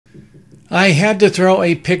I had to throw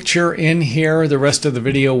a picture in here. The rest of the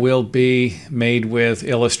video will be made with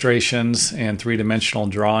illustrations and three-dimensional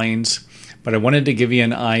drawings. But I wanted to give you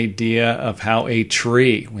an idea of how a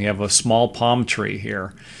tree, we have a small palm tree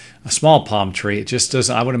here, a small palm tree. It just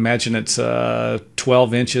doesn't, I would imagine it's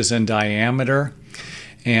 12 inches in diameter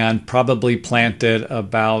and probably planted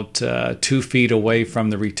about 2 feet away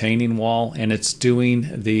from the retaining wall, and it's doing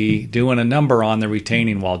a number on the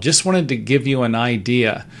retaining wall. Just wanted to give you an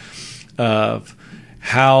idea of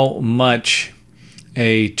how much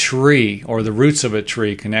a tree or the roots of a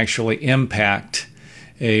tree can actually impact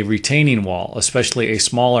a retaining wall, especially a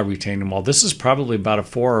smaller retaining wall. This is probably about a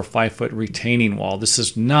 4 or 5 foot retaining wall. This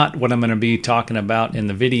is not what I'm going to be talking about in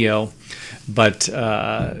the video, but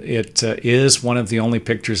it is one of the only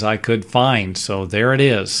pictures I could find. So there it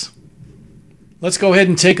is. Let's go ahead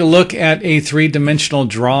and take a look at a three-dimensional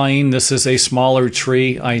drawing. This is a smaller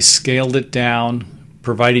tree. I scaled it down,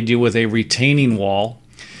 provided you with a retaining wall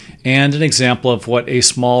and an example of what a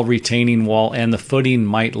small retaining wall and the footing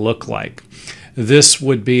might look like. This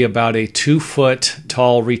would be about a 2 foot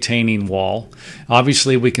tall retaining wall.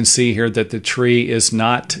 Obviously, we can see here that the tree is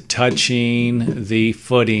not touching the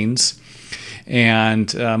footings,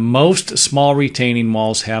 and most small retaining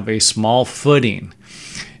walls have a small footing.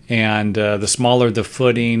 And the smaller the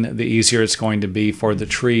footing, the easier it's going to be for the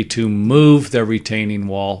tree to move the retaining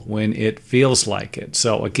wall when it feels like it.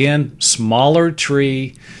 So again, smaller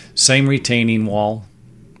tree, same retaining wall.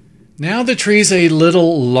 Now the tree's a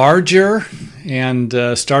little larger and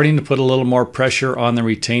starting to put a little more pressure on the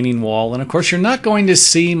retaining wall. And of course, you're not going to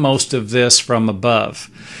see most of this from above.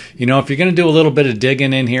 You know, if you're going to do a little bit of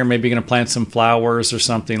digging in here, maybe you're going to plant some flowers or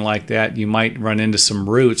something like that, you might run into some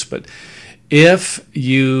roots. But if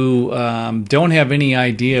you don't have any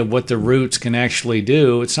idea what the roots can actually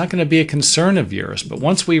do, it's not going to be a concern of yours. But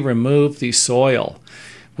once we remove the soil,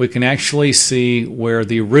 we can actually see where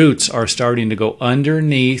the roots are starting to go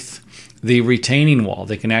underneath the retaining wall.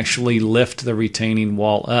 They can actually lift the retaining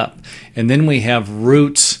wall up. And then we have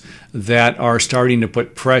roots that are starting to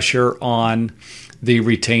put pressure on the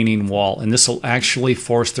retaining wall, and this will actually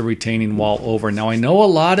force the retaining wall over. Now, I know a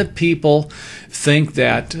lot of people think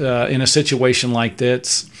that in a situation like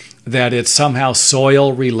this, that it's somehow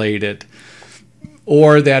soil related,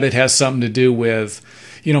 or that it has something to do with,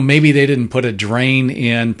 you know, maybe they didn't put a drain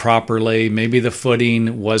in properly, maybe the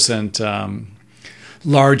footing wasn't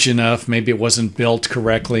large enough, maybe it wasn't built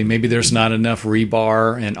correctly, maybe there's not enough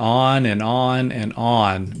rebar, and on and on and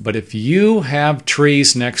on. But if you have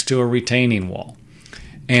trees next to a retaining wall,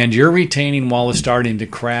 and your retaining wall is starting to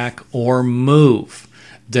crack or move,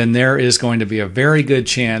 then there is going to be a very good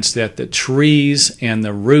chance that the trees and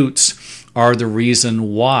the roots are the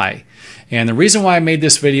reason why. And the reason why I made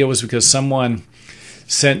this video was because someone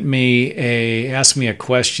asked me a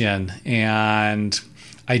question, and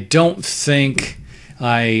I don't think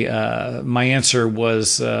my answer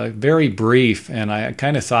was very brief, and I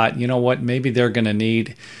kind of thought, you know what, maybe they're going to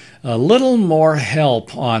need a little more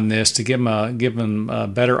help on this to give them a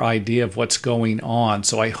better idea of what's going on.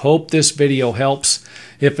 So I hope this video helps.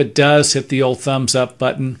 If it does, hit the old thumbs up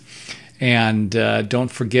button, and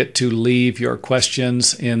don't forget to leave your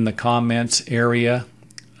questions in the comments area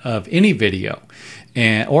of any video,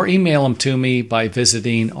 or email them to me by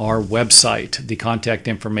visiting our website. The contact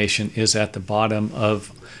information is at the bottom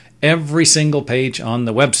of every single page on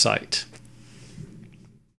the website.